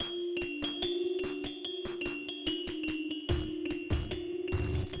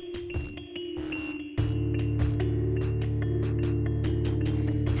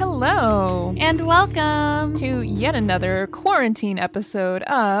Hello. And welcome to yet another quarantine episode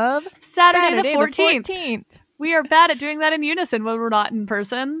of Saturday the 14th. We are bad at doing that in unison when we're not in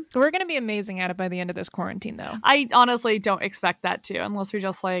person. We're going to be amazing at it by the end of this quarantine, though. I honestly don't expect that to, unless we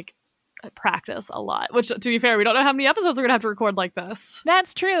just practice a lot. Which, to be fair, we don't know how many episodes we're going to have to record like this.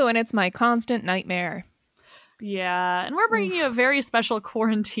 That's true, and it's my constant nightmare. Yeah, and we're bringing you a very special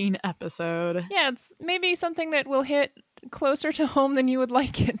quarantine episode. Yeah, it's maybe something that will hit closer to home than you would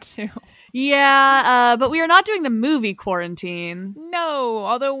like it to. Yeah, but we are not doing the movie Quarantine. No,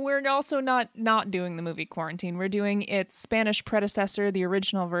 although we're also not doing the movie Quarantine. We're doing its Spanish predecessor, the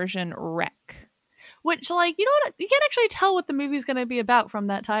original version, Rec. Which, you know what? You can't actually tell what the movie's going to be about from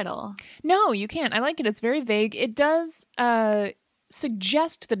that title. No, you can't. I like it. It's very vague. It does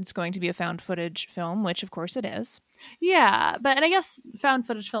suggest that it's going to be a found footage film, which of course it is. Yeah, and I guess found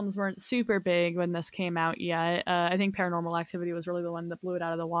footage films weren't super big when this came out yet. I think Paranormal Activity was really the one that blew it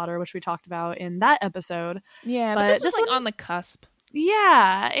out of the water, which we talked about in that episode. Yeah, but this was like on the cusp.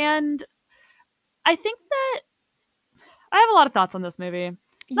 Yeah, and I think that I have a lot of thoughts on this movie.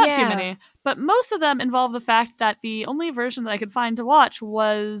 Not too many, but most of them involve the fact that the only version that I could find to watch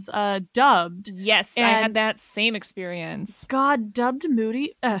was dubbed. Yes, and I had that same experience. God, dubbed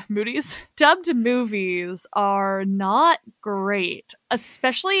movies are not great,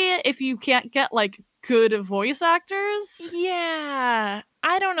 especially if you can't get good voice actors. Yeah,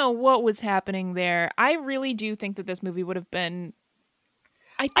 I don't know what was happening there. I really do think that this movie would have been.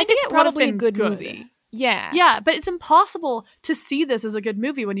 I think it's probably a good movie. Yeah, but it's impossible to see this as a good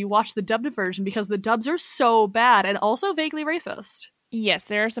movie when you watch the dubbed version because the dubs are so bad and also vaguely racist. Yes,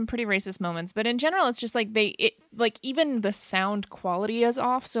 there are some pretty racist moments, but in general, it's just even the sound quality is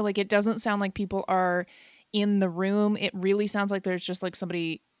off. So it doesn't sound like people are in the room. It really sounds like there's just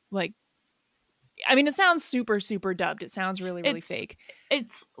somebody it sounds super, super dubbed. It sounds really, really fake.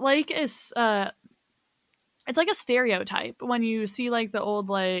 It's like it's like a stereotype when you see the old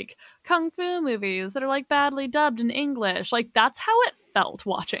kung fu movies that are badly dubbed in English. That's how it felt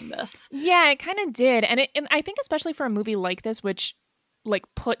watching this. Yeah, it kind of did. And I think especially for a movie like this, which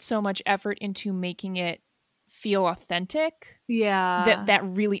put so much effort into making it feel authentic. Yeah. That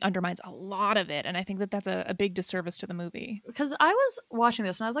really undermines a lot of it. And I think that that's a big disservice to the movie. Because I was watching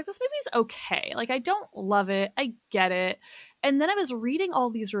this and I was like, this movie's okay. I don't love it. I get it. And then I was reading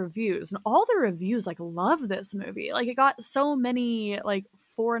all these reviews, and all the reviews love this movie. It got so many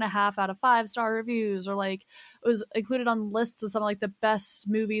 4.5 out of 5-star reviews, or it was included on lists of some the best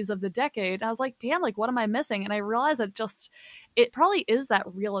movies of the decade. And I was like, damn, what am I missing? And I realized that it probably is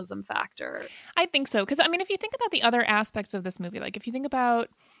that realism factor. I think so. Because if you think about the other aspects of this movie, if you think about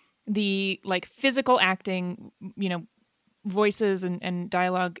the physical acting, voices and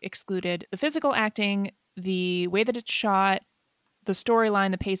dialogue excluded, the physical acting, the way that it's shot, the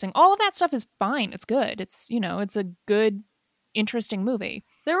storyline, the pacing, all of that stuff is fine. It's good. It's, it's a good, interesting movie.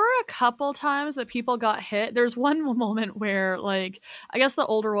 There were a couple times that people got hit. There's one moment where, I guess the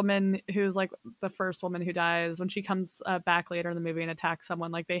older woman who's, the first woman who dies, when she comes back later in the movie and attacks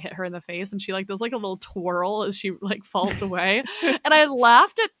someone, they hit her in the face, and she, does, a little twirl as she, falls away. And I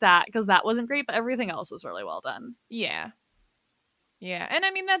laughed at that, because that wasn't great, but everything else was really well done. Yeah. Yeah, and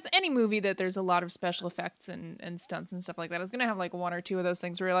that's any movie that there's a lot of special effects and stunts and stuff like that is going to have one or two of those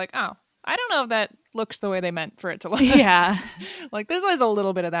things where you're like, oh, I don't know if that looks the way they meant for it to look. Yeah. There's always a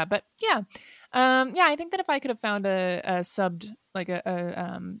little bit of that, but yeah. I think that if I could have found a subtitled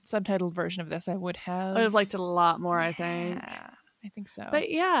version of this, I would have. I would have liked it a lot more, I think. Yeah, I think so. But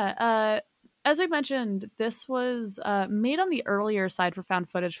yeah, as I mentioned, this was made on the earlier side for found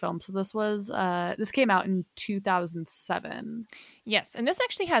footage film. So this came out in 2007. Yes, and this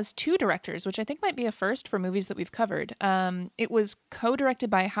actually has 2 directors, which I think might be a first for movies that we've covered. It was co-directed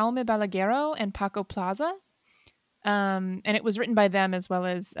by Jaume Balagueró and Paco Plaza, and it was written by them as well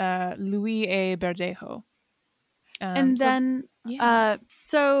as Luis A. Verdejo.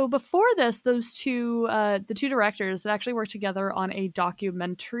 So before this, those the two directors that actually worked together on a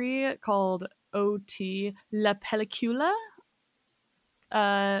documentary called O.T. La Película.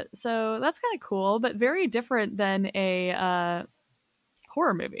 So that's kind of cool, but very different than a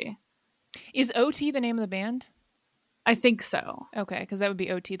horror movie. Is O.T. the name of the band? I think so. Okay, because that would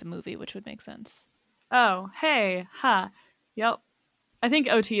be O.T. the movie, which would make sense. Oh, hey, huh. Yep. I think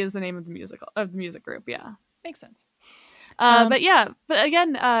O.T. is the name of the music group, yeah. Makes sense. But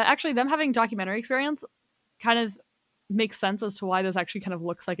again, actually them having documentary experience kind of makes sense as to why this actually kind of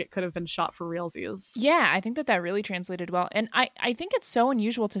looks like it could have been shot for realsies. Yeah, I think that really translated well. And I think it's so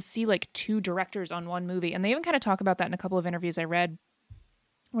unusual to see 2 directors on one movie. And they even kind of talk about that in a couple of interviews I read.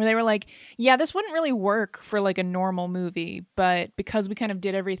 where they were like, yeah, this wouldn't really work for like a normal movie, but because we kind of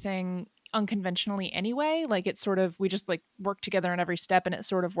did everything unconventionally anyway, like it sort of, we just like worked together on every step and it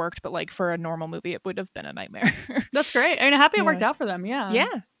sort of worked, but like for a normal movie it would have been a nightmare. That's great. I mean, happy it worked out for them.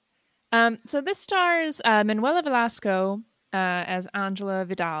 Yeah. So this stars Manuela Velasco as Angela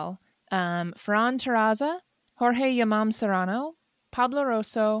Vidal, Ferran Terraza, Jorge Yamam Serrano, Pablo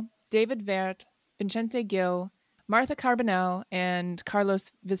Rosso, David Vert, Vincente Gil, Martha Carbonell, and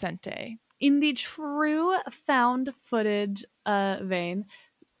Carlos Vicente. In the true found footage vein,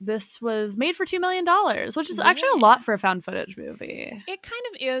 this was made for $2 million, which is actually a lot for a found footage movie. It kind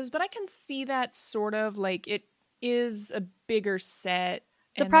of is, but I can see that sort of like it is a bigger set.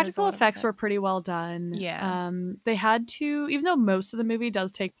 The practical effects were pretty well done. Yeah. They had to, even though most of the movie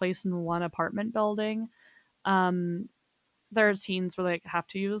does take place in one apartment building, there are scenes where they have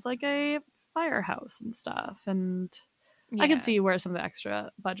to use like a firehouse and stuff. And I can see where some of the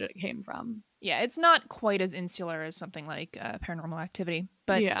extra budget came from. Yeah, it's not quite as insular as something like Paranormal Activity,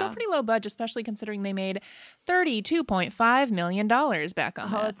 but still pretty low budget, especially considering they made $32.5 million back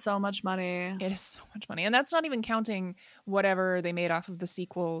on that. Oh, it's so much money. It is so much money. And that's not even counting whatever they made off of the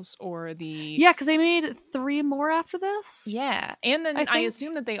sequels or the... Yeah, because they made 3 more after this. Yeah, and then I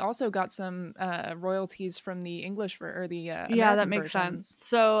assume that they also got some royalties from the English or the American that makes sense.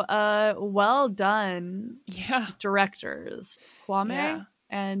 So, well done. Yeah. Directors. Jaume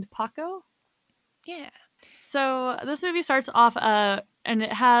and Paco. Yeah. So this movie starts off, and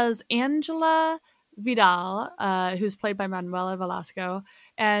it has Angela Vidal, who's played by Manuela Velasco,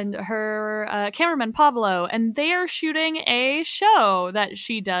 and her cameraman Pablo, and they are shooting a show that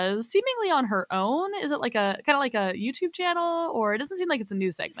she does seemingly on her own. Is it like a kind of like a YouTube channel, or it doesn't seem like it's a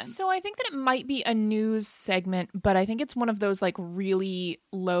news segment? So I think that it might be a news segment, but I think it's one of those like really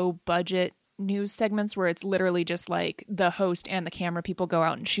low budget news segments where it's literally just like the host and the camera people go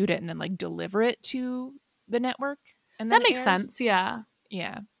out and shoot it and then like deliver it to the network, and that makes sense. Yeah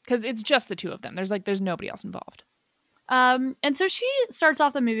because it's just the two of them. There's nobody else involved. And so she starts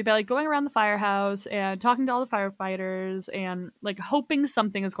off the movie by like going around the firehouse and talking to all the firefighters and like hoping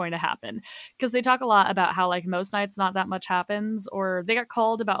something is going to happen, because they talk a lot about how like most nights not that much happens, or they got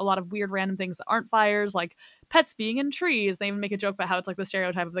called about a lot of weird random things that aren't fires, like pets being in trees. They even make a joke about how it's like the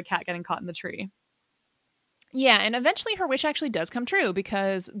stereotype of the cat getting caught in the tree. Yeah, and eventually her wish actually does come true,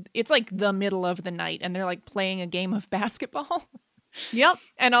 because it's like the middle of the night and they're like playing a game of basketball. Yep.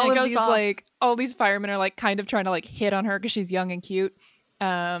 And all these firemen are like kind of trying to like hit on her because she's young and cute.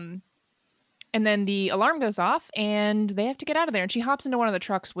 And then the alarm goes off and they have to get out of there, and she hops into one of the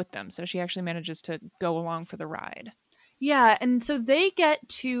trucks with them, so she actually manages to go along for the ride. Yeah, and so they get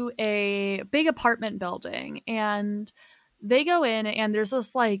to a big apartment building and they go in, and there's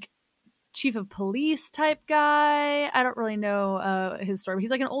this like chief of police type guy. I don't really know his story, but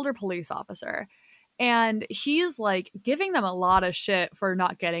he's like an older police officer. And he's like giving them a lot of shit for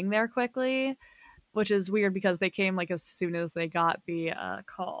not getting there quickly, which is weird because they came like as soon as they got the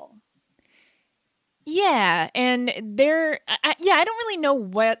call. Yeah, and I don't really know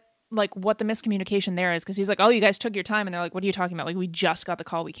what the miscommunication there is, because he's like, oh, you guys took your time, and they're like, what are you talking about? Like, we just got the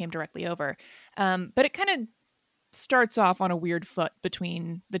call, we came directly over. But it kind of starts off on a weird foot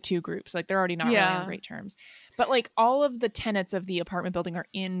between the two groups. Like, they're already not really on great terms. But like all of the tenants of the apartment building are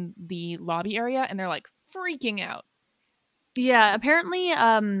in the lobby area, and they're like freaking out. Yeah, apparently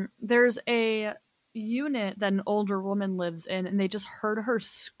there's a unit that an older woman lives in, and they just heard her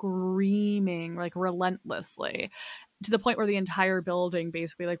screaming like relentlessly, to the point where the entire building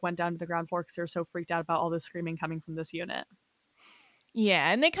basically like went down to the ground floor because they were so freaked out about all this screaming coming from this unit.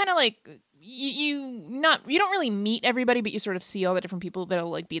 Yeah, and they kind of like you don't really meet everybody, but you sort of see all the different people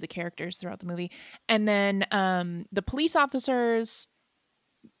that'll like be the characters throughout the movie. And then the police officers,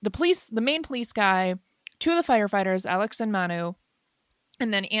 the main police guy, 2 of the firefighters, Alex and Manu,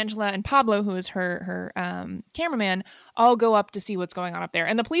 and then Angela and Pablo, who is her cameraman, all go up to see what's going on up there.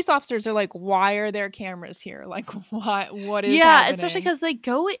 And the police officers are like, why are there cameras here? Like, what is happening? Especially because they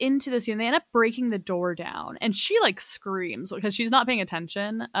go into this unit, they end up breaking the door down, and she like screams because she's not paying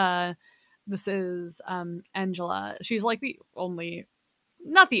attention. This is Angela. She's like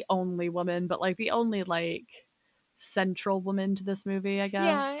not the only woman, but like the only like central woman to this movie, I guess.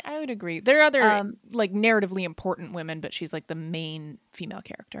 Yeah, I would agree. There are other like narratively important women, but she's like the main female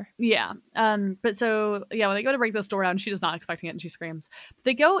character. Yeah. But so yeah, when they go to break this door down, she's not expecting it and she screams. But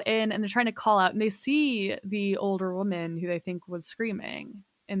they go in and they're trying to call out, and they see the older woman who they think was screaming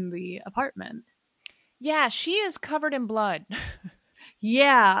in the apartment. Yeah, she is covered in blood.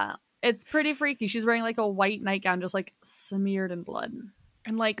 Yeah. It's pretty freaky. She's wearing like a white nightgown just like smeared in blood.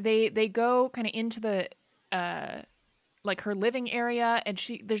 And like they go kind of into the like her living area, and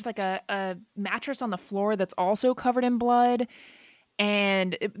there's like a mattress on the floor that's also covered in blood.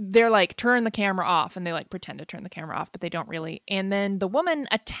 And they're like, turn the camera off, and they like pretend to turn the camera off, but they don't really. And then the woman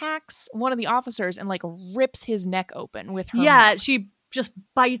attacks one of the officers and like rips his neck open with her mouth. She just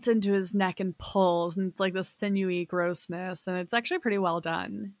bites into his neck and pulls, and it's like this sinewy grossness, and it's actually pretty well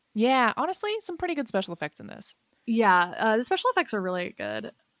done. Yeah, honestly, some pretty good special effects in this. Yeah, the special effects are really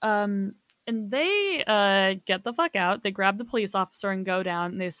good. And they get the fuck out. They grab the police officer and go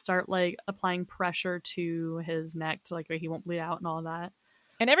down, and they start like applying pressure to his neck to like he won't bleed out and all that.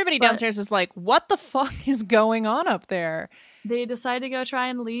 And everybody downstairs is like, what the fuck is going on up there? They decide to go try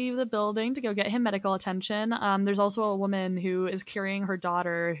and leave the building to go get him medical attention. There's also a woman who is carrying her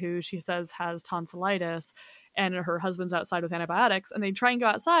daughter who she says has tonsillitis, and her husband's outside with antibiotics, and they try and go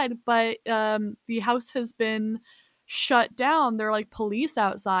outside, but the house has been shut down. They're like police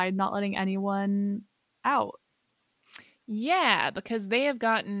outside, not letting anyone out. Yeah, because they've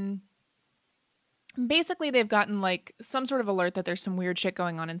gotten like some sort of alert that there's some weird shit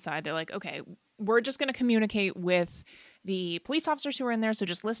going on inside. They're like, okay, we're just going to communicate with the police officers who are in there, so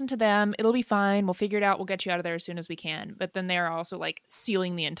just listen to them. It'll be fine. We'll figure it out. We'll get you out of there as soon as we can. But then they're also like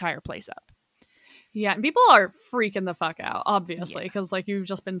sealing the entire place up. Yeah, and people are freaking the fuck out, obviously, because like you've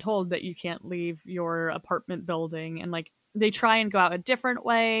just been told that you can't leave your apartment building, and like they try and go out a different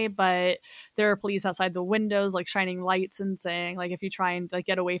way, but there are police outside the windows like shining lights and saying like if you try and like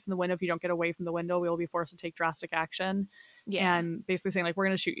get away from the window, if you don't get away from the window, we will be forced to take drastic action. Yeah, and basically saying like we're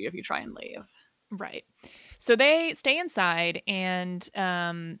going to shoot you if you try and leave. Right. So they stay inside, and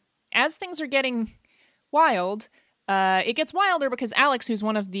as things are getting wild, it gets wilder because Alex, who's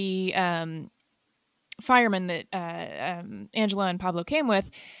one of the firemen that Angela and Pablo came with,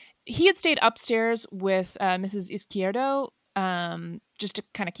 he had stayed upstairs with Mrs. Izquierdo just to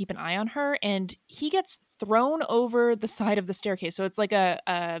kind of keep an eye on her, and he gets thrown over the side of the staircase. So it's like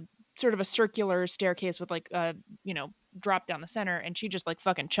a sort of a circular staircase with like a drop down the center, and she just like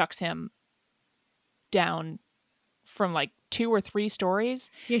fucking chucks him down from like 2 or 3 stories.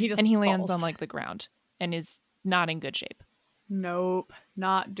 Yeah, he lands on like the ground and is not in good shape. Nope,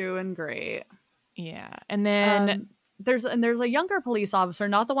 not doing great. Yeah, and then there's a younger police officer,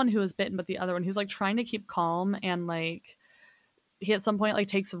 not the one who was bitten, but the other one, who's like trying to keep calm, and like he at some point like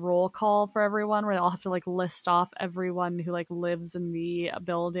takes a roll call for everyone where they all have to like list off everyone who like lives in the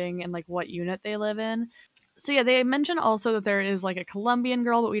building and like what unit they live in. So yeah, they mention also that there is like a Colombian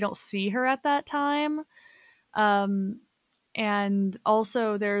girl, but we don't see her at that time. And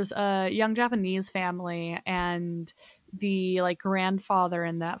also there's a young Japanese family, and the like grandfather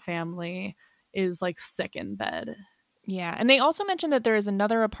in that family is like sick in bed. Yeah, and they also mentioned that there is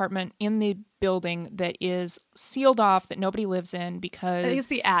another apartment in the building that is sealed off that nobody lives in because... I think it's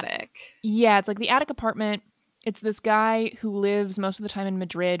the attic. Yeah, it's like the attic apartment. It's this guy who lives most of the time in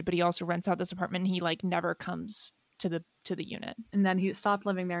Madrid, but he also rents out this apartment, and he like never comes to the unit. And then he stopped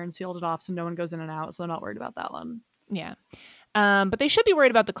living there and sealed it off so no one goes in and out, so I'm not worried about that one. Yeah. But they should be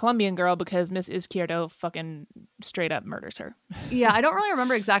worried about the Colombian girl because Miss Izquierdo fucking straight up murders her. Yeah, I don't really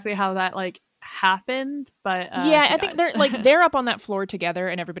remember exactly how that like happened, but yeah, I think they're up on that floor together,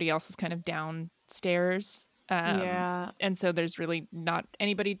 and everybody else is kind of downstairs. And so there's really not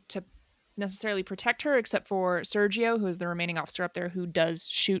anybody to necessarily protect her except for Sergio, who is the remaining officer up there, who does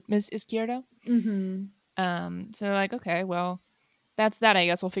shoot Miss Izquierdo. So like, okay, well, that's that. I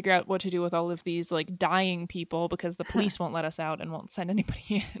guess we'll figure out what to do with all of these like dying people because the police won't let us out and won't send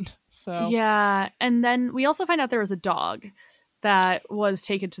anybody in. So yeah, and then we also find out there was a dog that was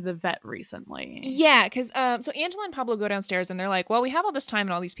taken to the vet recently. Yeah, because so Angela and Pablo go downstairs and they're like, well, we have all this time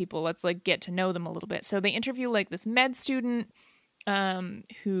and all these people. Let's like get to know them a little bit. So they interview like this med student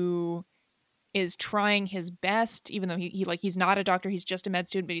who is trying his best, even though he's not a doctor. He's just a med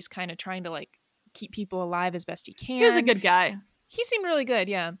student, but he's kind of trying to like keep people alive as best he can. He was a good guy. He seemed really good,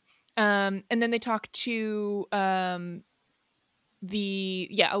 yeah. And then they talk to a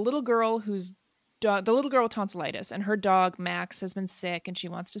little girl who's the little girl with tonsillitis, and her dog Max has been sick, and she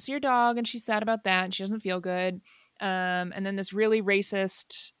wants to see her dog, and she's sad about that, and she doesn't feel good. And then this really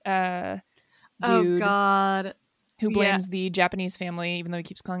racist dude, who blames the Japanese family, even though he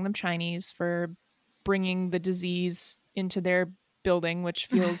keeps calling them Chinese, for bringing the disease into their building, which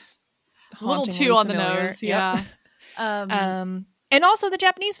feels a little too on the nose. Yeah. And also the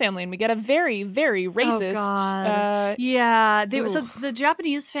Japanese family, and we get a very, very racist. So the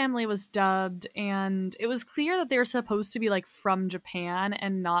Japanese family was dubbed, and it was clear that they were supposed to be like from Japan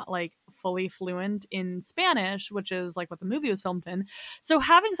and not like fully fluent in Spanish, which is like what the movie was filmed in. So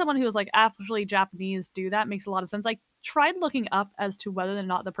having someone who was like actually Japanese do that makes a lot of sense. I tried looking up as to whether or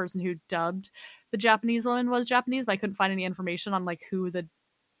not the person who dubbed the Japanese woman was Japanese, but I couldn't find any information on like who the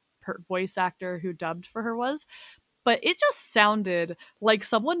voice actor who dubbed for her was. But it just sounded like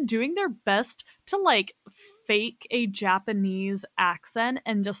someone doing their best to like fake a Japanese accent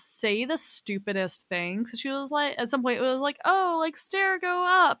and just say the stupidest things. She was like, at some point, it was like, oh, like stare, go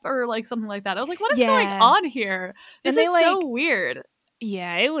up, or like something like that. I was like, what is going on here? This is so weird.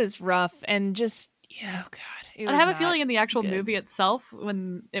 Yeah, it was rough and just, oh God. And I have a feeling in the actual movie itself,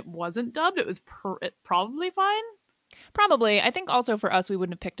 when it wasn't dubbed, it was probably fine. Probably. I think also for us, we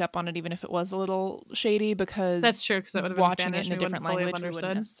wouldn't have picked up on it even if it was a little shady, because that's true. Because it would have watching been Spanish, it in a different language, we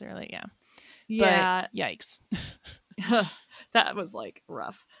wouldn't necessarily. Yeah. But, yikes. That was like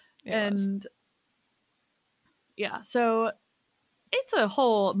rough. It was. Yeah, so it's a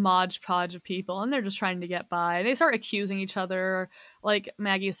whole modge podge of people, and they're just trying to get by. They start accusing each other, like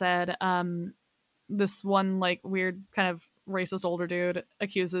Maggie said. This one like weird kind of racist older dude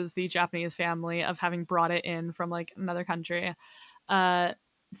accuses the Japanese family of having brought it in from like another country.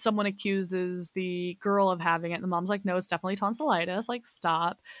 Someone accuses the girl of having it, and the mom's like, no, it's definitely tonsillitis, like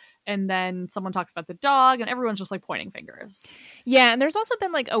stop. And then someone talks about the dog, and everyone's just like pointing fingers. Yeah, and there's also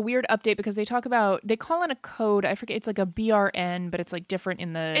been like a weird update because they call in a code, I forget, it's like a BRN, but it's like different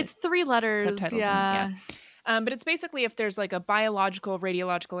in the it's 3 letters subtitles. But it's basically if there's like a biological,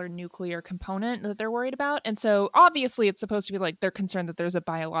 radiological, or nuclear component that they're worried about. And so obviously it's supposed to be like they're concerned that there's a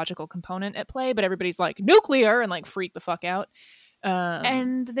biological component at play, but everybody's like nuclear and like freak the fuck out.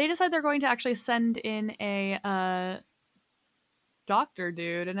 And they decide they're going to actually send in a doctor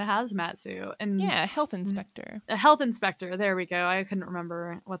dude in a hazmat suit. And yeah, health inspector. A health inspector. There we go. I couldn't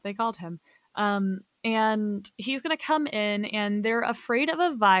remember what they called him. And he's going to come in, and they're afraid of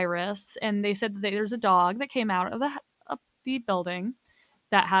a virus. And they said that there's a dog that came out of the building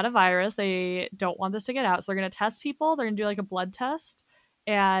that had a virus. They don't want this to get out. So they're going to test people. They're going to do like a blood test.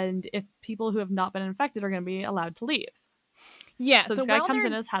 And if people who have not been infected are going to be allowed to leave. Yeah. So this guy comes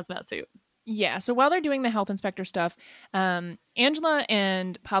in his hazmat suit. Yeah. So while they're doing the health inspector stuff, Angela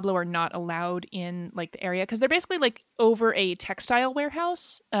and Pablo are not allowed in like the area because they're basically like over a textile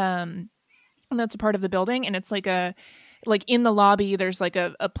warehouse. And that's a part of the building, and it's like in the lobby there's like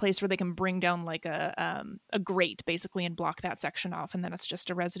a place where they can bring down like a grate basically and block that section off, and then it's just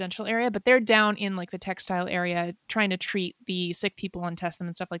a residential area. But they're down in like the textile area trying to treat the sick people and test them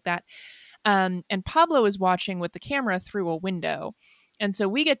and stuff like that. And Pablo is watching with the camera through a window, and so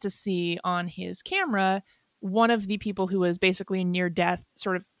we get to see on his camera one of the people who was basically near death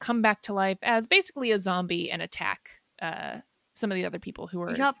sort of come back to life as basically a zombie and attack some of the other people who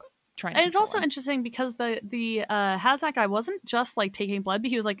are trying to and it's also him. Interesting because the hazmat guy wasn't just like taking blood,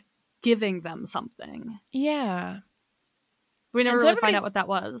 but he was like giving them something. Yeah. We never really find out what that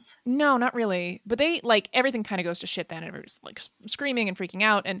was. No, not really. But they like everything kind of goes to shit then. Everybody's like screaming and freaking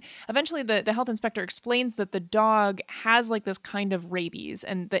out. And eventually the health inspector explains that the dog has like this kind of rabies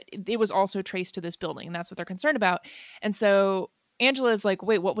and that it was also traced to this building. And that's what they're concerned about. And so Angela is like,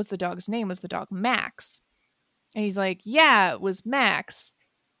 wait, what was the dog's name? Was the dog Max? And he's like, yeah, it was Max.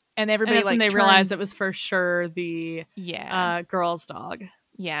 And everybody and that's when they realized it was for sure the girl's dog.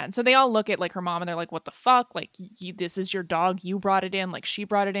 Yeah, and so they all look at like her mom and they're like, what the fuck? Like, this is your dog. You brought it in. Like, she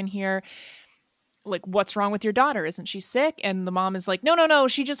brought it in here. Like, what's wrong with your daughter? Isn't she sick? And the mom is like, no.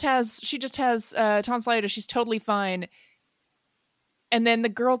 She just has tonsillitis. She's totally fine. And then the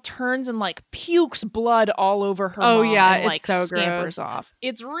girl turns and like pukes blood all over her mom and it's like so scampers gross. off.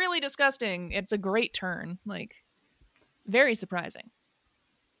 It's really disgusting. It's a great turn. Like, very surprising.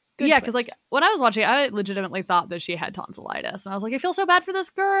 Yeah, because like when I was watching, I legitimately thought that she had tonsillitis, and I was like, I feel so bad for this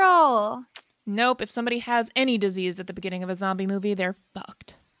girl. Nope. If somebody has any disease at the beginning of a zombie movie, they're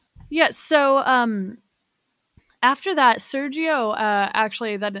fucked. Yeah. So after that, Sergio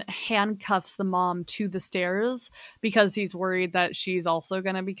actually then handcuffs the mom to the stairs because he's worried that she's also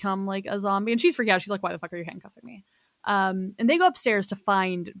going to become like a zombie, and she's freaked out. She's like, "Why the fuck are you handcuffing me?" And they go upstairs to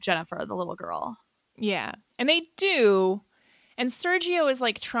find Jennifer, the little girl. Yeah, and they do. And Sergio is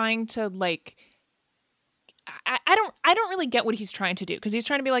like trying to like, I don't really get what he's trying to do because he's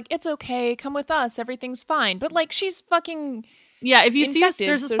trying to be like, it's okay, come with us, everyth's fine. But like, she's fucking if you infected, see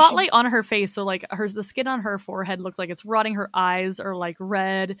there's a spotlight on her face, so like the skin on her forehead looks like it's rotting. Her eyes are like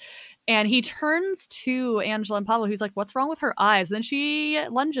red, and he turns to Angela and Pablo. He's like, "What's wrong with her eyes?" And then she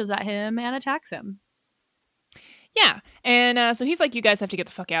lunges at him and attacks him. Yeah, and so he's like, "You guys have to get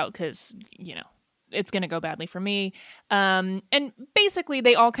the fuck out because it's going to go badly for me." And basically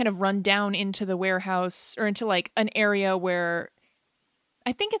they all kind of run down into the warehouse or into like an area where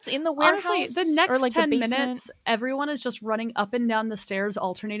I think it's in the warehouse. Honestly, the next or like 10 the minutes, everyone is just running up and down the stairs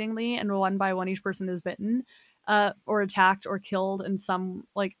alternatingly, and one by one each person is bitten or attacked or killed in some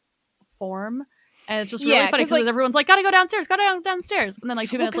like form. And it's just really funny because everyone's like, gotta go downstairs. And then like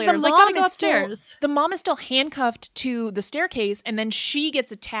 2 minutes later, it's like, gotta go upstairs. The mom is still handcuffed to the staircase, and then she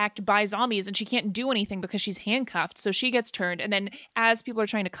gets attacked by zombies, and she can't do anything because she's handcuffed. So she gets turned. And then as people are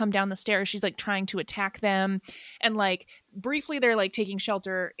trying to come down the stairs, she's like trying to attack them. And like briefly, they're like taking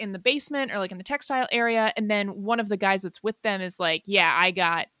shelter in the basement or like in the textile area. And then one of the guys that's with them is like, yeah, I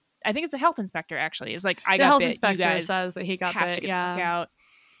think it's the health inspector actually. Is like, I got bit. The health inspector you guys says that he got have bit. To get the fuck out.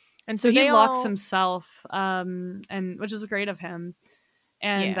 And so he locks himself, and which is great of him.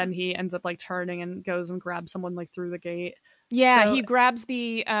 And then he ends up like turning and goes and grabs someone like through the gate. Yeah, so, he grabs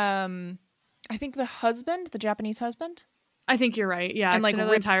the I think the Japanese husband. I think you're right. Yeah, and like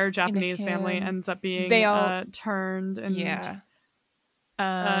the entire Japanese family ends up being turned, and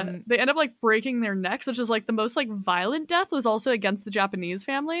they end up like breaking their necks, which is like the most like violent death was also against the Japanese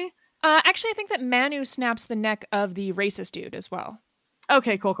family. Actually, I think that Manu snaps the neck of the racist dude as well.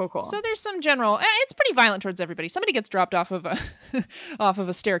 Okay, cool. So there's some general. It's pretty violent towards everybody. Somebody gets dropped off of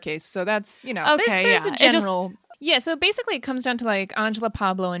a staircase. So that's okay, there's a general. So basically, it comes down to like Angela,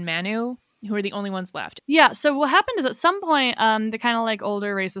 Pablo, and Manu, who are the only ones left. Yeah. So what happened is at some point, the kind of like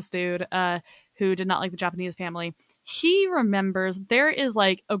older racist dude, who did not like the Japanese family, he remembers there is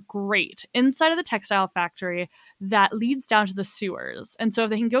like a grate inside of the textile factory that leads down to the sewers. And so if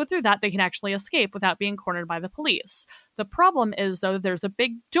they can go through that, they can actually escape without being cornered by the police. The problem is, though, there's a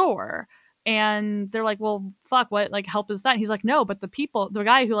big door. And they're like, well, fuck, what like help is that? And he's like, no, but the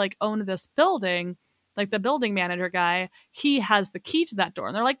guy who like owned this building, like the building manager guy, he has the key to that door.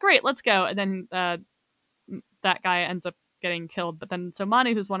 And they're like, great, let's go. And then that guy ends up getting killed. But then so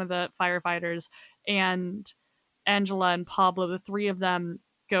Manu, who's one of the firefighters, and Angela and Pablo, the three of them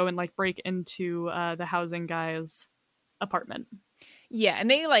go and like break into the housing guy's apartment. Yeah, and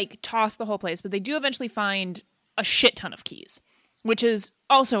they like toss the whole place, but they do eventually find a shit ton of keys, which is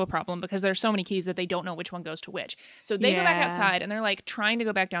also a problem because there's so many keys that they don't know which one goes to which. So they go back outside and they're like trying to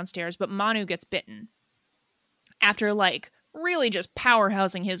go back downstairs, but Manu gets bitten after like really just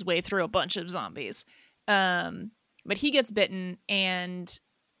powerhousing his way through a bunch of zombies. But he gets bitten, and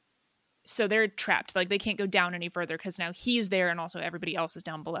so they're trapped. Like they can't go down any further because now he's there and also everybody else is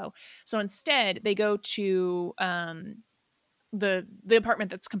down below. So instead they go to the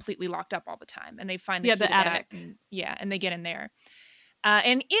apartment that's completely locked up all the time, and they find the attic. And they get in there.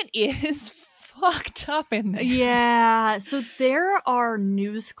 And it is fucked up in there. Yeah. So there are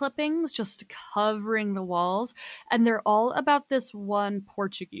news clippings just covering the walls, and they're all about this one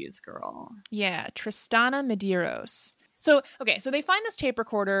Portuguese girl. Yeah, Tristana Medeiros. So they find this tape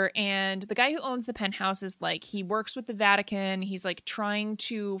recorder, and the guy who owns the penthouse is like, he works with the Vatican. He's like trying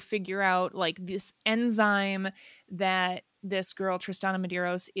to figure out like this enzyme that this girl, Tristana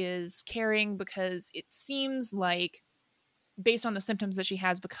Medeiros, is carrying, because it seems like, based on the symptoms that she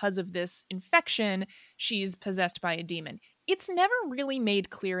has because of this infection, she's possessed by a demon. It's never really made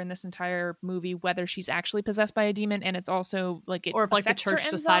clear in this entire movie whether she's actually possessed by a demon, and it's also like it, or if like the church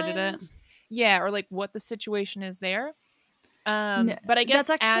decided it. Yeah, or like what the situation is there. But I guess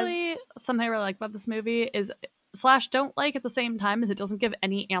that's actually something I really like about this movie is / don't like at the same time, is it doesn't give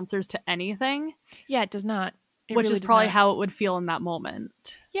any answers to anything. Yeah, it does not. Which really is probably how it would feel in that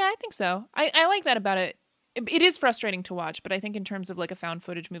moment. Yeah, I think so. I like that about it. It is frustrating to watch, but I think in terms of like a found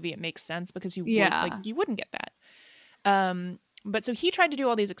footage movie, it makes sense because you wouldn't get that. But so he tried to do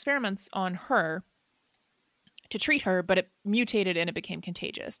all these experiments on her to treat her, but it mutated and it became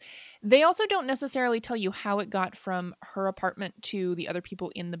contagious. They also don't necessarily tell you how it got from her apartment to the other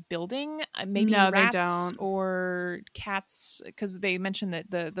people in the building. Maybe rats or cats, because they mentioned that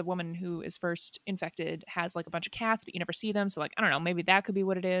the woman who is first infected has like a bunch of cats, but you never see them. So like, I don't know, maybe that could be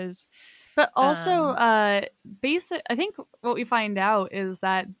what it is. But also, I think what we find out is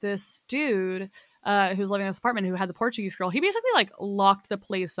that this dude who's living in this apartment, who had the Portuguese girl, he basically like locked the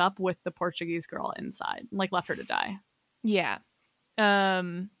place up with the Portuguese girl inside and like left her to die. Yeah.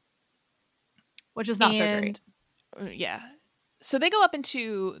 Which is not so great. Yeah. So they go up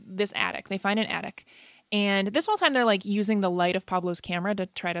into this attic. They find an attic. And this whole time they're like using the light of Pablo's camera to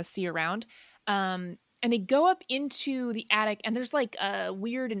try to see around. And they go up into the attic, and there's like a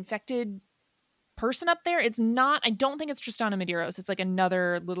weird infected person up there. It's not, I don't think it's Tristana Medeiros. It's like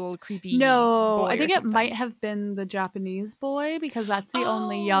another little creepy boy. I think it might have been the Japanese boy, because that's the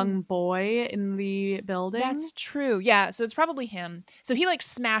only young boy in the building. That's true. Yeah, so it's probably him. So he like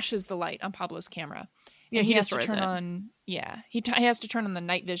smashes the light on Pablo's camera. Yeah, he has to turn on. Yeah, he has to turn on the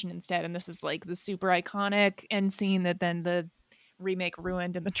night vision instead. And this is like the super iconic end scene that then the remake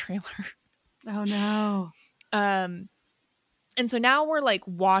ruined in the trailer. Oh no. And so now we're like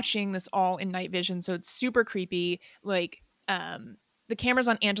watching this all in night vision, so it's super creepy. Like the camera's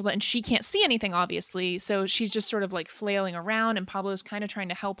on Angela and she can't see anything, obviously, so she's just sort of like flailing around, and Pablo's kind of trying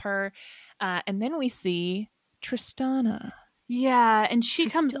to help her. And then we see Tristana. Yeah, and she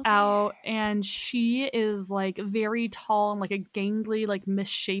comes out and she is like very tall and like a gangly, like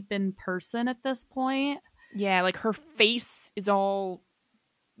misshapen person at this point. Yeah, like her face is all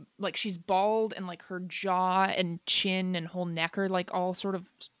like she's bald, and like her jaw and chin and whole neck are like all sort of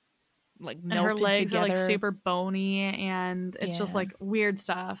like melted together. And her legs are like super bony, and it's just like weird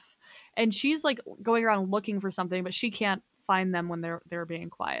stuff. And she's like going around looking for something, but she can't find them when they're being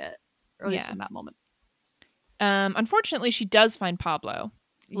quiet, or at least in that moment. Unfortunately, she does find Pablo.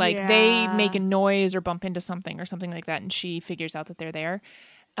 Like they make a noise or bump into something or something like that, and she figures out that they're there.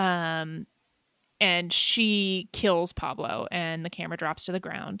 And she kills Pablo, and the camera drops to the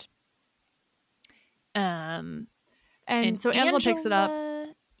ground. And so Angela picks it up.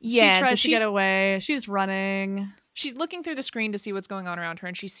 Yeah, she tries to get away. She's running. She's looking through the screen to see what's going on around her,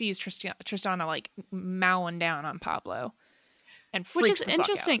 and she sees Tristana like mowing down on Pablo. And freaks Which is the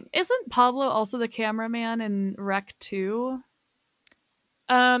interesting. Fuck out. Isn't Pablo also the cameraman in Rec 2?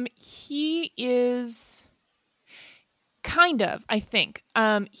 He is kind of, I think.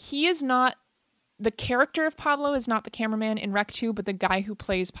 He is not, the character of Pablo is not the cameraman in Rec 2, but the guy who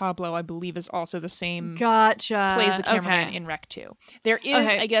plays Pablo, I believe, is also the same. Gotcha. Plays the cameraman in Rec 2. There is,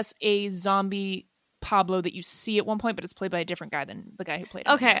 I guess, a zombie Pablo that you see at one point, but it's played by a different guy than the guy who played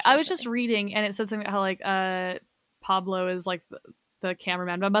him. Okay, I was just reading, and it said something about how like Pablo is like the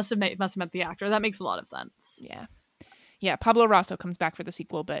cameraman, but must have meant the actor. That makes a lot of sense. Yeah. Pablo Rosso comes back for the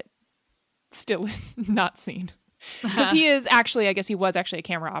sequel, but still is not seen because he is actually, I guess, he was actually a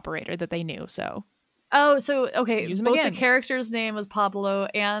camera operator that they knew. So both the character's name was Pablo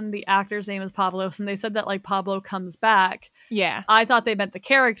and the actor's name is Pablo. So they said that like Pablo comes back. Yeah, I thought they meant the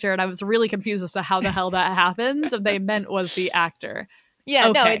character, and I was really confused as to how the hell that happens. If they meant was the actor. Yeah,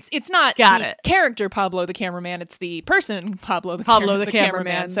 okay. No, it's not character Pablo the cameraman. It's the person Pablo the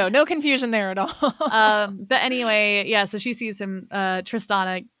cameraman. So no confusion there at all. But anyway, yeah. So she sees him,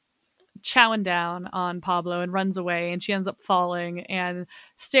 Tristana, chowing down on Pablo and runs away, and she ends up falling and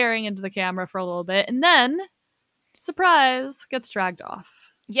staring into the camera for a little bit, and then, surprise, gets dragged off.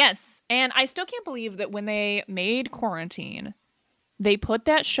 Yes, and I still can't believe that when they made Quarantine, they put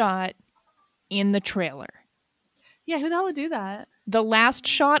that shot in the trailer. Yeah, who the hell would do that? The last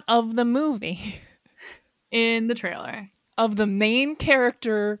shot of the movie. In the trailer. Of the main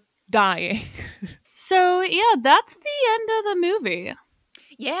character dying. So, yeah, that's the end of the movie.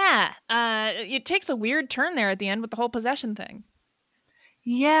 Yeah. It takes a weird turn there at the end with the whole possession thing.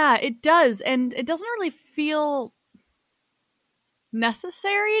 Yeah, it does. And it doesn't really feel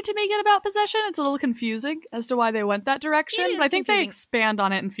necessary to make it about possession. It's a little confusing as to why they went that direction, but I think they expand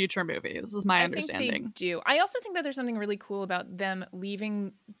on it in future movies, is my understanding. I think they do. I also think that there's something really cool about them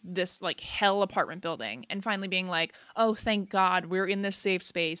leaving this like hell apartment building and finally being like, oh, thank God we're in this safe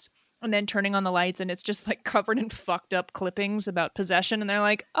space, and then turning on the lights and it's just like covered in fucked up clippings about possession, and they're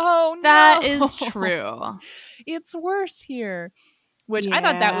like, oh no, that is true. It's worse here. Which I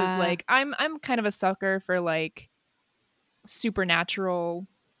thought that was like, I'm kind of a sucker for like supernatural,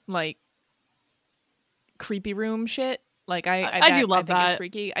 like creepy room shit. Like I do love that. It's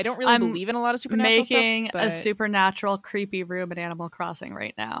freaky. I don't really believe in a lot of supernatural stuff. Making a supernatural creepy room in Animal Crossing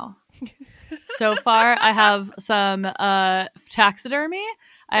right now. So far, I have some taxidermy.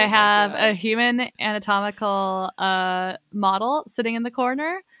 I have a human anatomical model sitting in the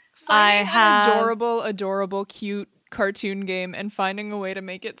corner. I have an adorable, cute cartoon game, and finding a way to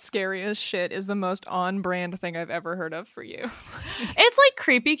make it scary as shit is the most on-brand thing I've ever heard of for you. It's like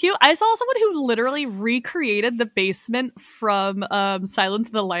creepy cute. I saw someone who literally recreated the basement from Silence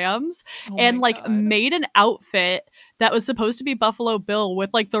of the Lambs and like made an outfit that was supposed to be Buffalo Bill with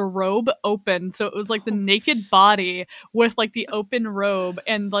like the robe open. So it was like the naked body with like the open robe,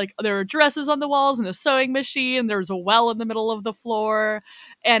 and like there were dresses on the walls and a sewing machine. There was a well in the middle of the floor,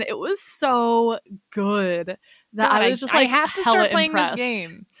 and it was so good that I was just like, I have to start playing this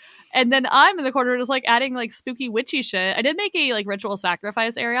game. And then I'm in the corner just like adding like spooky witchy shit. I did make a like ritual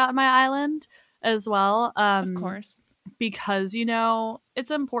sacrifice area on my island as well. Of course. Because, you know, it's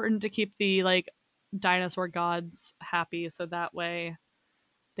important to keep the like dinosaur gods happy, so that way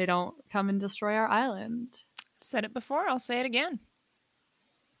they don't come and destroy our island. I've said it before, I'll say it again.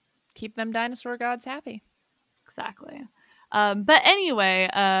 Keep them dinosaur gods happy. Exactly. But anyway,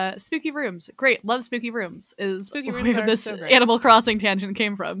 spooky rooms. Great. Love spooky rooms. Spooky rooms where this so great. Animal Crossing tangent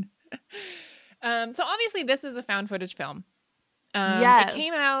came from. So obviously this is a found footage film. It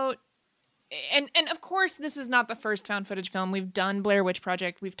came out, and of course, this is not the first found footage film. We've done Blair Witch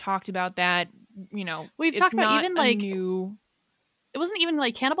Project. We've talked about that. We've talked about even like new. It wasn't even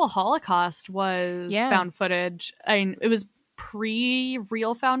like Cannibal Holocaust was found footage. I mean, it was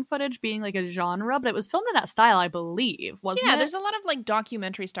pre-real found footage being like a genre, but it was filmed in that style, I believe, wasn't it? Yeah, there's a lot of like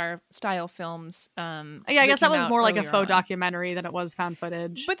documentary style films. I guess that was more like a faux documentary than it was found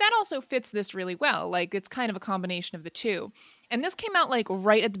footage. But that also fits this really well. Like, it's kind of a combination of the two. And this came out like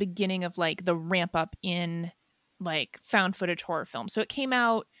right at the beginning of like the ramp up in like found footage horror films. So it came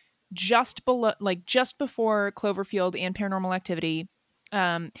out just before Cloverfield and Paranormal Activity.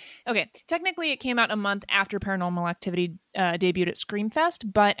 Okay, technically it came out a month after Paranormal Activity debuted at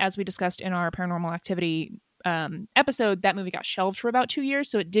Screamfest, but as we discussed in our Paranormal Activity episode, that movie got shelved for about 2 years,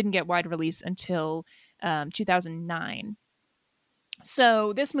 so it didn't get wide release until 2009.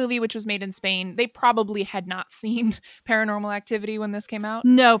 So this movie, which was made in Spain, they probably had not seen Paranormal Activity when this came out.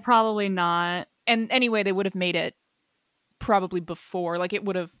 No, probably not. And anyway, they would have made it probably before, like it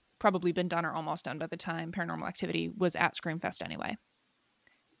would have probably been done or almost done by the time Paranormal Activity was at Screamfest anyway.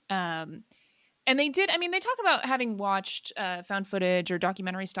 And they did, I mean, they talk about having watched found footage or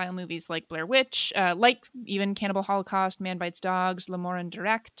documentary style movies like Blair Witch, like even Cannibal Holocaust, Man Bites Dogs, Le Mort en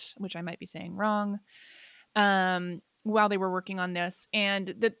Direct, which I might be saying wrong, while they were working on this.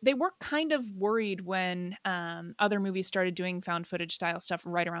 And they were kind of worried when other movies started doing found footage style stuff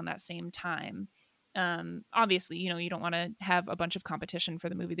right around that same time. Obviously, you don't want to have a bunch of competition for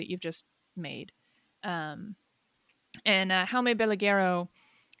the movie that you've just made. And Jaume Balagueró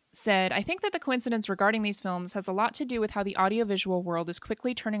said, "I think that the coincidence regarding these films has a lot to do with how the audiovisual world is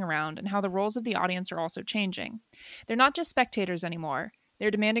quickly turning around and how the roles of the audience are also changing. They're not just spectators anymore. They're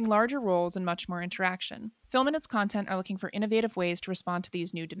demanding larger roles and much more interaction. Film and its content are looking for innovative ways to respond to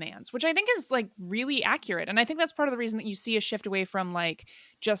these new demands," which I think is like really accurate. And I think that's part of the reason that you see a shift away from like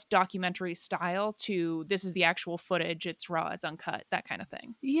just documentary style to this is the actual footage. It's raw, it's uncut, that kind of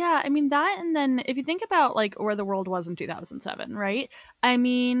thing. Yeah, I mean that. And then if you think about like where the world was in 2007, right? I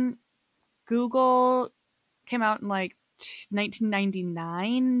mean, Google came out in like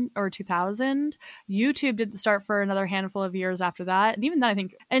 1999 or 2000. YouTube didn't start for another handful of years after that, and even then I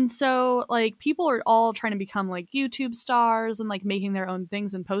think. And so like people are all trying to become like YouTube stars and like making their own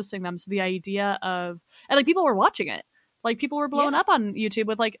things and posting them. So the idea of, and like people were watching it, like people were blowing up on YouTube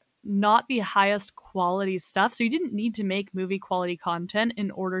with like not the highest quality stuff, so you didn't need to make movie quality content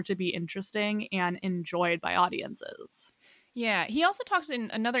in order to be interesting and enjoyed by audiences. Yeah, he also talks in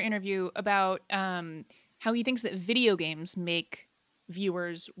another interview about how he thinks that video games make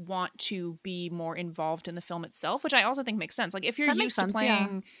viewers want to be more involved in the film itself, which I also think makes sense. Like if you're used to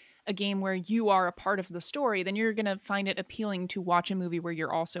playing a game where you are a part of the story, then you're going to find it appealing to watch a movie where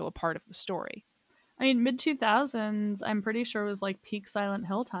you're also a part of the story. I mean, mid-2000s, I'm pretty sure was like peak Silent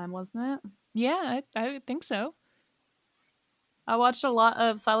Hill time, wasn't it? Yeah, I think so. I watched a lot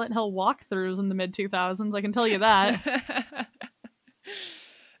of Silent Hill walkthroughs in the mid-2000s, I can tell you that.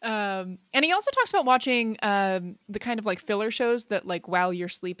 And he also talks about watching the kind of like filler shows that like while you're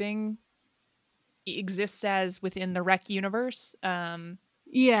sleeping exists as within the Rec universe. To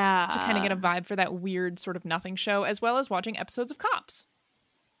kind of get a vibe for that weird sort of nothing show, as well as watching episodes of Cops.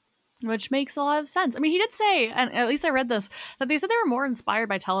 Which makes a lot of sense. I mean, he did say, and at least I read this, that they said they were more inspired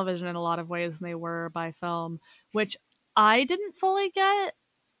by television in a lot of ways than they were by film, which I didn't fully get.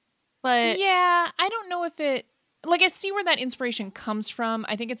 But yeah, I don't know if it... Like, I see where that inspiration comes from.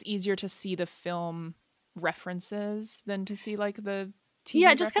 I think it's easier to see the film references than to see, like, the TV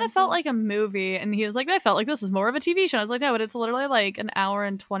Yeah, it just kind of felt like a movie. And he was like, I felt like this is more of a TV show. I was like, no, but it's literally, like, an hour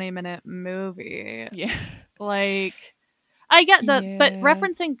and 20-minute movie. Yeah. Like... I get that, but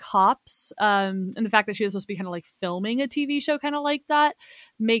referencing Cops and the fact that she was supposed to be kind of like filming a TV show kind of like that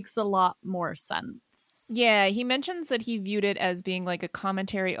makes a lot more sense. Yeah, he mentions that he viewed it as being like a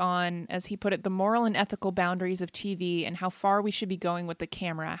commentary on, as he put it, the moral and ethical boundaries of TV and how far we should be going with the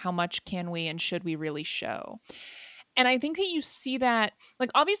camera. How much can we and should we really show? And I think that you see that, like,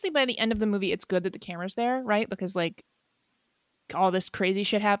 obviously by the end of the movie, it's good that the camera's there, right? Because, like, all this crazy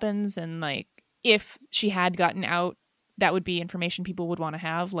shit happens, and, like, if she had gotten out, that would be information people would want to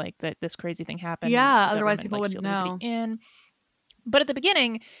have, like that this crazy thing happened. Yeah, otherwise people wouldn't know. But at the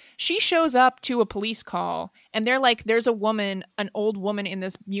beginning, she shows up to a police call, and they're like, there's a woman, an old woman in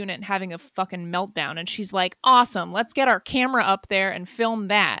this unit having a fucking meltdown. And she's like, awesome, let's get our camera up there and film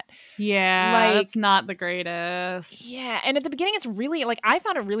that. Yeah, like, that's not the greatest. Yeah, and at the beginning, it's really, like, I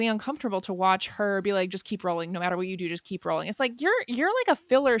found it really uncomfortable to watch her be like, just keep rolling. No matter what you do, just keep rolling. It's like, you're like a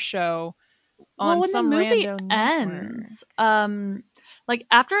filler show on when some the movie random ends, like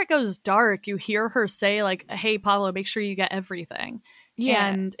after it goes dark, you hear her say like, "Hey, Pablo, make sure you get everything." Yeah.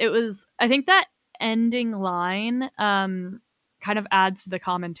 And it was, I think that ending line kind of adds to the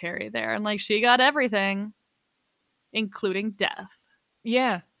commentary there. And like, she got everything, including death.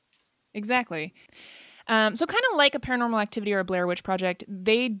 Yeah, exactly. So kind of like a Paranormal Activity or a Blair Witch Project,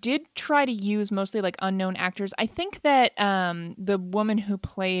 they did try to use mostly like unknown actors. I think that the woman who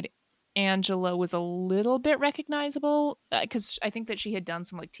played Angela was a little bit recognizable because I think that she had done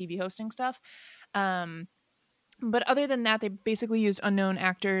some like TV hosting stuff. But other than that, they basically used unknown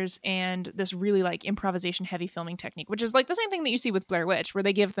actors and this really like improvisation heavy filming technique, which is like the same thing that you see with Blair Witch, where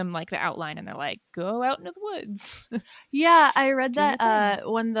they give them like the outline and they're like, go out into the woods. Yeah, I read that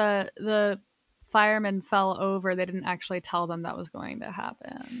when the firemen fell over, they didn't actually tell them that was going to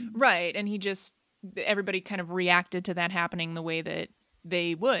happen. Right. And everybody kind of reacted to that happening the way that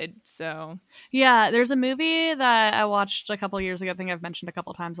they would. So yeah, there's a movie that I watched a couple years ago, I think I've mentioned a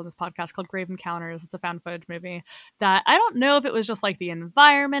couple times on this podcast, called Grave Encounters. It's a found footage movie that I don't know if it was just like the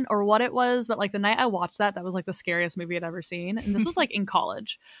environment or what it was, but like the night I watched that was like the scariest movie I'd ever seen. And this was like in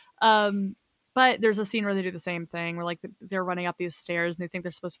college. But there's a scene where they do the same thing, where like they're running up these stairs and they think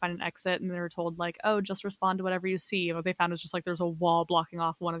they're supposed to find an exit, and they're told like, oh, just respond to whatever you see. And what they found was just like there's a wall blocking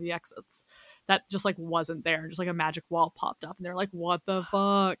off one of the exits that just like wasn't there. Just like a magic wall popped up, and they're like, what the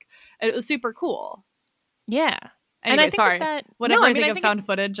fuck? And it was super cool. Yeah. Anyway, and I think whenever I think of found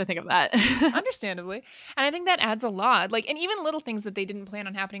footage, I think of that. Understandably. And I think that adds a lot. Like, and even little things that they didn't plan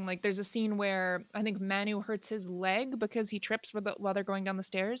on happening. Like there's a scene where I think Manu hurts his leg because he trips while they're going down the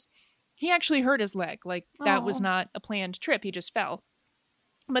stairs. He actually hurt his leg. Like that was not a planned trip. He just fell.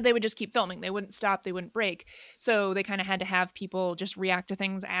 But they would just keep filming. They wouldn't stop. They wouldn't break. So they kind of had to have people just react to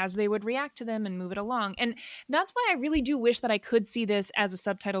things as they would react to them and move it along. And that's why I really do wish that I could see this as a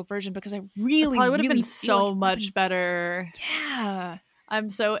subtitled version, because I really, would have really been so much better. Yeah. I'm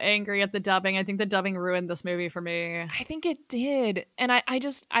so angry at the dubbing. I think the dubbing ruined this movie for me. I think it did. And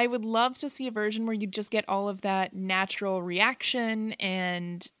I would love to see a version where you just get all of that natural reaction.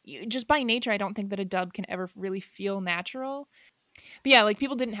 And just by nature, I don't think that a dub can ever really feel natural. But yeah, like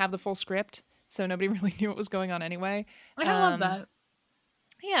people didn't have the full script, so nobody really knew what was going on anyway. I love that.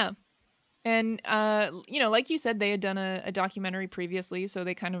 Yeah. And, like you said, they had done a documentary previously, so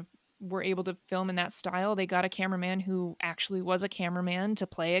they kind of were able to film in that style. They got a cameraman who actually was a cameraman to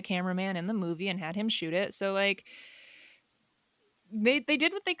play a cameraman in the movie and had him shoot it. So like they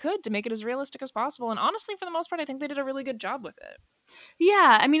did what they could to make it as realistic as possible. And honestly, for the most part, I think they did a really good job with it.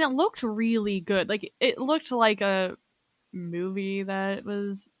 Yeah, I mean, it looked really good. Like it looked like a movie that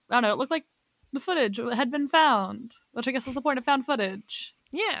was, I don't know, it looked like the footage had been found, which I guess is the point of found footage.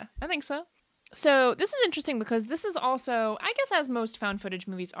 Yeah, I think so. So this is interesting because this is also, I guess as most found footage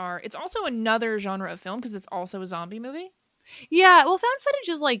movies are, it's also another genre of film because it's also a zombie movie. Yeah, well, found footage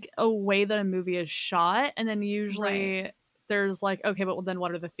is like a way that a movie is shot, and then usually there's like, okay, but then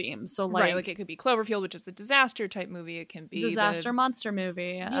what are the themes? So like it could be Cloverfield, which is the disaster type movie. It can be disaster monster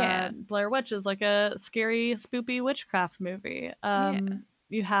movie. Yeah. Blair Witch is like a scary, spoopy witchcraft movie.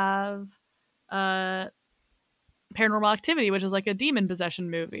 You have Paranormal Activity, which is like a demon possession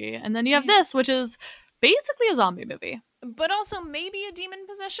movie. And then you have this, which is basically a zombie movie. But also maybe a demon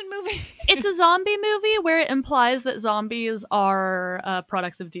possession movie. It's a zombie movie where it implies that zombies are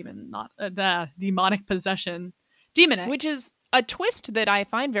products of demonic possession. Demonic. Which is a twist that I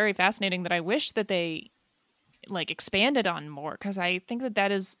find very fascinating, that I wish that they like expanded on more, because I think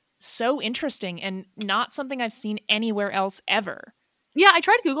that is so interesting and not something I've seen anywhere else ever. Yeah, I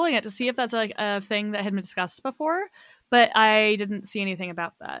tried Googling it to see if that's like a thing that had been discussed before, but I didn't see anything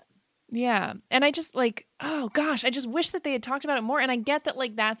about that. Yeah. And I just like, oh gosh, I just wish that they had talked about it more. And I get that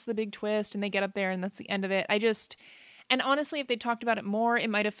like that's the big twist and they get up there and that's the end of it. And honestly, if they talked about it more, it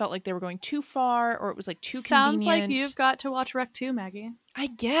might have felt like they were going too far, or it was like too convenient. Sounds like you've got to watch Rec 2, Maggie. I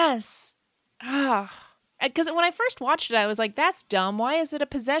guess. Because when I first watched it, I was like, that's dumb. Why is it a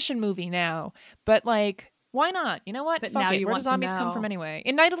possession movie now? But like, why not? You know what? But fuck now it. Where do zombies come from anyway?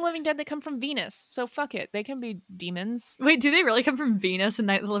 In Night of the Living Dead, they come from Venus. So fuck it. They can be demons. Wait, do they really come from Venus in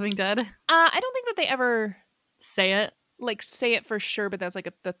Night of the Living Dead? I don't think that they ever say it. Like, say it for sure, but that's like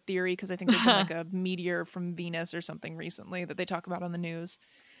the theory, because I think there's been like a meteor from Venus or something recently that they talk about on the news.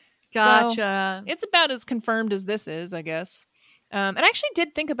 Gotcha. So it's about as confirmed as this is, I guess. And I actually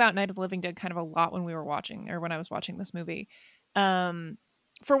did think about Night of the Living Dead kind of a lot when I was watching this movie. For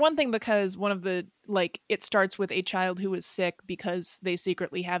one thing, because one of the, like, it starts with a child who is sick because they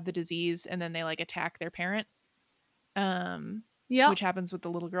secretly have the disease, and then they like attack their parent. Which happens with the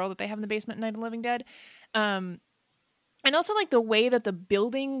little girl that they have in the basement in Night of the Living Dead. And also, like, the way that the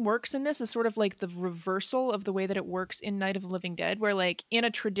building works in this is sort of like the reversal of the way that it works in Night of the Living Dead, where, like, in a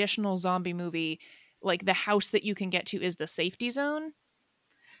traditional zombie movie, like, the house that you can get to is the safety zone.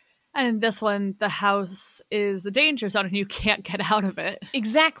 And in this one, the house is the danger zone and you can't get out of it.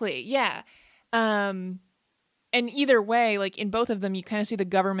 Exactly, yeah. And either way, like, in both of them, you kind of see the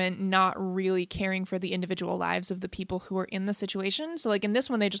government not really caring for the individual lives of the people who are in the situation. So, like, in this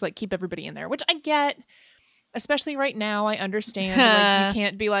one, they just, like, keep everybody in there, which I get. Especially right now, I understand. Like, you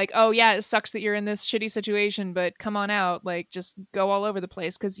can't be like, oh, yeah, it sucks that you're in this shitty situation, but come on out. Like, just go all over the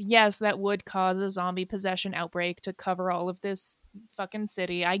place. Because, yes, that would cause a zombie possession outbreak to cover all of this fucking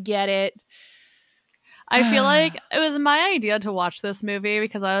city. I get it. I feel like it was my idea to watch this movie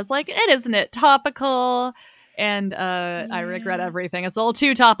because I was like, isn't it topical? And I regret everything. It's a little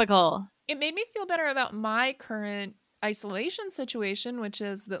too topical. It made me feel better about my current isolation situation, which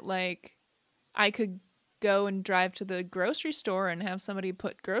is that, like, I could go and drive to the grocery store and have somebody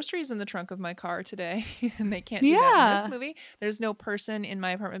put groceries in the trunk of my car today. And they can't do that in this movie. There's no person in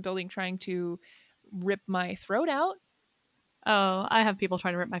my apartment building trying to rip my throat out. Oh, I have people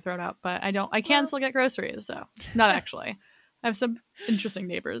trying to rip my throat out, but I can still get groceries, so not actually. I have some interesting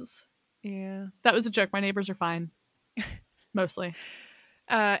neighbors. Yeah. That was a joke. My neighbors are fine. Mostly.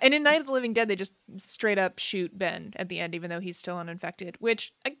 And in Night of the Living Dead, they just straight up shoot Ben at the end, even though he's still uninfected,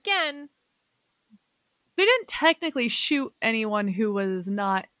 which, again, they didn't technically shoot anyone who was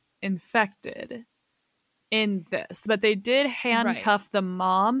not infected in this, but they did handcuff the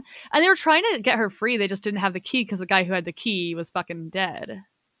mom, and they were trying to get her free. They just didn't have the key because the guy who had the key was fucking dead.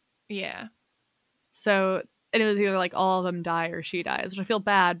 Yeah. So, and it was either like all of them die or she dies, which I feel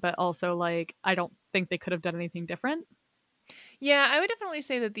bad, but also like I don't think they could have done anything different. Yeah, I would definitely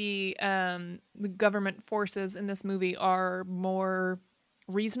say that the government forces in this movie are more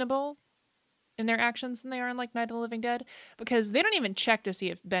reasonable in their actions than they are in, like, Night of the Living Dead, because they don't even check to see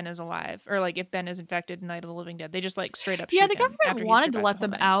if Ben is alive or, like, if Ben is infected in Night of the Living Dead. They just, like, straight up shoot him. The government wanted to let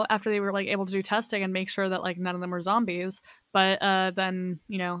them out after they were, like, able to do testing and make sure that, like, none of them were zombies, but then,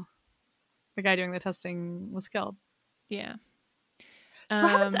 you know, the guy doing the testing was killed. Yeah. So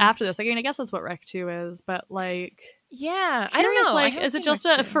what happens after this? Like, I mean, I guess that's what Rec 2 is, but, like, yeah, I don't know. Like, is it just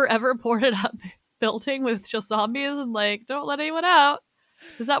a forever boarded up building with just zombies and, like, don't let anyone out?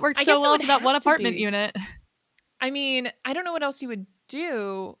 Because that worked so well for that one apartment unit. I mean, I don't know what else you would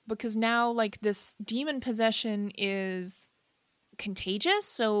do, because now, like, this demon possession is contagious,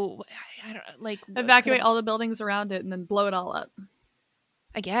 so I don't, like, evacuate all the buildings around it and then blow it all up.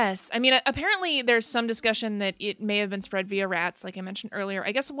 I guess. I mean, apparently there's some discussion that it may have been spread via rats, like I mentioned earlier.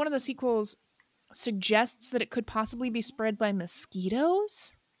 I guess one of the sequels suggests that it could possibly be spread by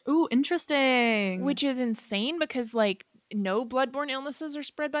mosquitoes. Ooh, interesting. Which is insane, because, like, no bloodborne illnesses are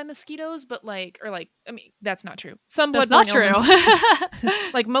spread by mosquitoes, but, like, or, like, I mean, that's not true. Some bloodborne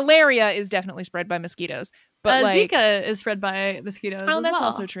illnesses, like malaria, is definitely spread by mosquitoes. But Zika is spread by mosquitoes. Oh, that's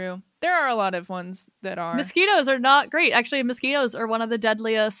also true. There are a lot of ones that are. Mosquitoes are not great. Actually, mosquitoes are one of the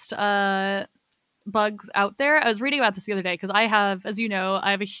deadliest bugs out there. I was reading about this the other day because I have, as you know,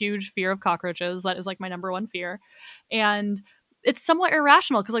 I have a huge fear of cockroaches. That is, like, my number one fear. And it's somewhat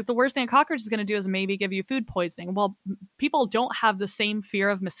irrational because, like, the worst thing a cockroach is going to do is maybe give you food poisoning. Well, people don't have the same fear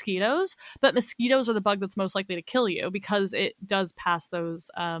of mosquitoes, but mosquitoes are the bug that's most likely to kill you because it does pass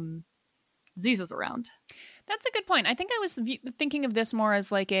those diseases around. That's a good point. I think I was thinking of this more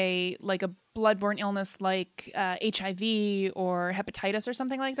as like a bloodborne illness, like HIV or hepatitis or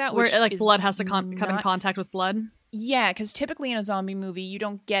something like that, where, like, blood has to come in contact with blood. Yeah, because typically in a zombie movie, you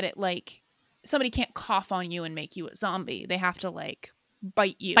don't get it, like, somebody can't cough on you and make you a zombie. They have to, like,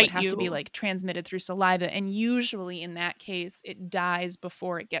 bite you. It has to be, like, transmitted through saliva, and usually in that case, it dies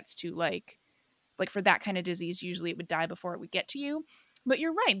before it gets to, like for that kind of disease, usually it would die before it would get to you. But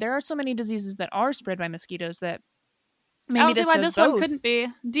you're right. There are so many diseases that are spread by mosquitoes that maybe I don't see why this one couldn't be.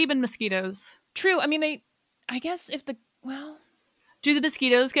 Demon mosquitoes. True. I mean, I guess if do the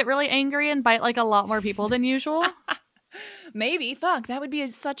mosquitoes get really angry and bite, like, a lot more people than usual? Maybe. Fuck. That would be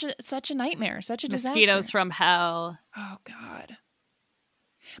such a nightmare. Such a disaster. Mosquitoes from hell. Oh, God.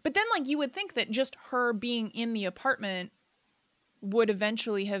 But then, like, you would think that just her being in the apartment would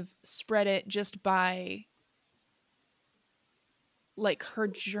eventually have spread it just by, like, her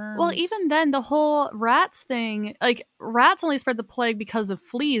germs. Well, even then, the whole rats thing, like, rats only spread the plague because of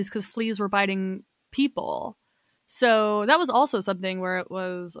fleas, because fleas were biting people. So that was also something where it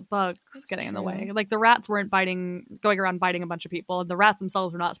was bugs getting in the way. Like, the rats weren't going around biting a bunch of people, and the rats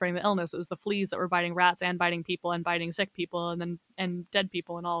themselves were not spreading the illness. It was the fleas that were biting rats and biting people and biting sick people and dead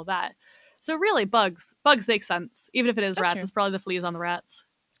people and all of that. So really, bugs make sense. Even if it is rats, it's probably the fleas on the rats.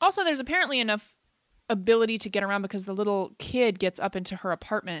 Also, there's apparently enough ability to get around because the little kid gets up into her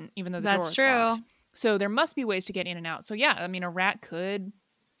apartment even though the door is locked. So there must be ways to get in and out. So yeah, I mean, a rat could,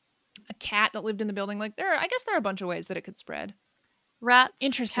 a cat that lived in the building, like I guess there are a bunch of ways that it could spread. Rats,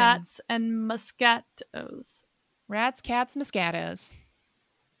 cats, and mosquitoes. Rats, cats, mosquitoes.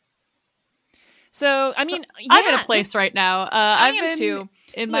 So, I mean, yeah, I'm in a place right now. I've been too.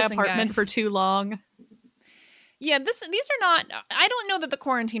 In my apartment for too long. Yeah, these are not. I don't know that the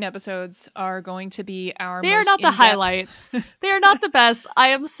quarantine episodes are going to be our. They are not the highlights. They are not the best. I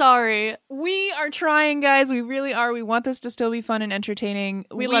am sorry. We are trying, guys. We really are. We want this to still be fun and entertaining.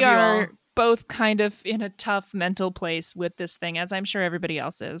 We love you all. Both kind of in a tough mental place with this thing, as I'm sure everybody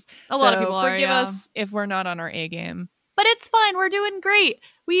else is. A lot of people are. Forgive us if we're not on our A game. But it's fine. We're doing great.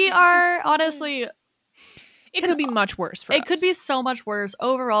 We are honestly. It could be much worse for us. It could be so much worse.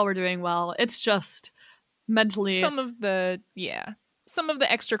 Overall, we're doing well. It's just mentally. Some of the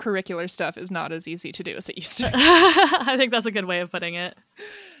extracurricular stuff is not as easy to do as it used to be. I think that's a good way of putting it.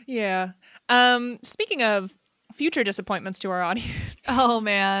 Yeah. Speaking of future disappointments to our audience. Oh,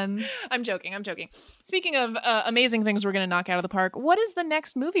 man. I'm joking. Speaking of amazing things we're going to knock out of the park, what is the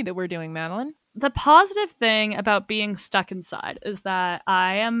next movie that we're doing, Madeline? The positive thing about being stuck inside is that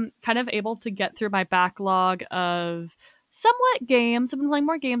I am kind of able to get through my backlog of somewhat games. I've been playing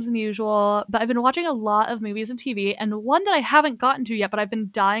more games than usual, but I've been watching a lot of movies and TV, and one that I haven't gotten to yet, but I've been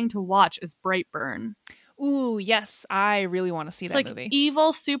dying to watch is Brightburn. Ooh, yes. I really want to see that movie.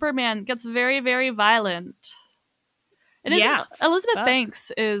 Evil Superman gets very, very violent. It is Elizabeth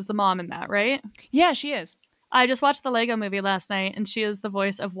Banks is the mom in that, right? Yeah, she is. I just watched the Lego movie last night, and she is the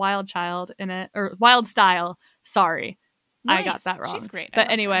voice of Wild Child in it, or Wild Style. Sorry, nice. I got that wrong. She's great.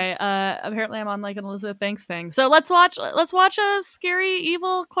 But anyway, apparently I'm on like an Elizabeth Banks thing. So let's watch a scary,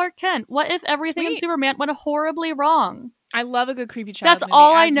 evil Clark Kent. What if everything in Superman went horribly wrong? I love a good creepy child. That's movie,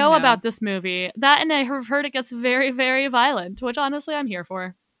 all I know about this movie. That, and I have heard it gets very, very violent, which honestly I'm here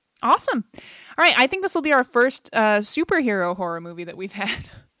for. Awesome. All right, I think this will be our first superhero horror movie that we've had.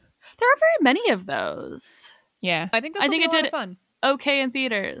 There are very many of those. Yeah, I think this will be a lot of fun. Okay in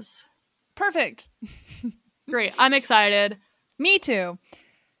theaters. Perfect. Great. I'm excited. Me too.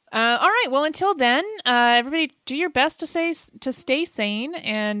 All right. Well, until then, everybody do your best to stay sane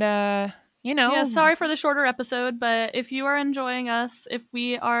and, Yeah, sorry for the shorter episode, but if you are enjoying us, if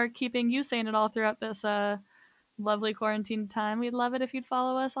we are keeping you sane at all throughout this lovely quarantine time, we'd love it if you'd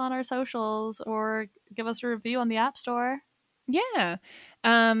follow us on our socials or give us a review on the App Store. Yeah.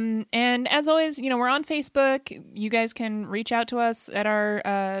 And as always, we're on Facebook. You guys can reach out to us at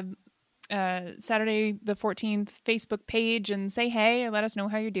our Saturday the 14th Facebook page and say hey or let us know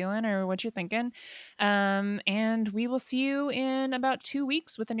how you're doing or what you're thinking. And we will see you in about 2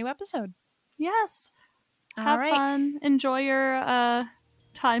 weeks with a new episode. Yes. Have fun. Enjoy your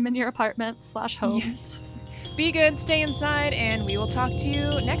time in your apartment /homes. Yeah. Be good, stay inside, and we will talk to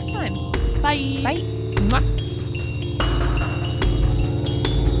you next time. Bye. Bye.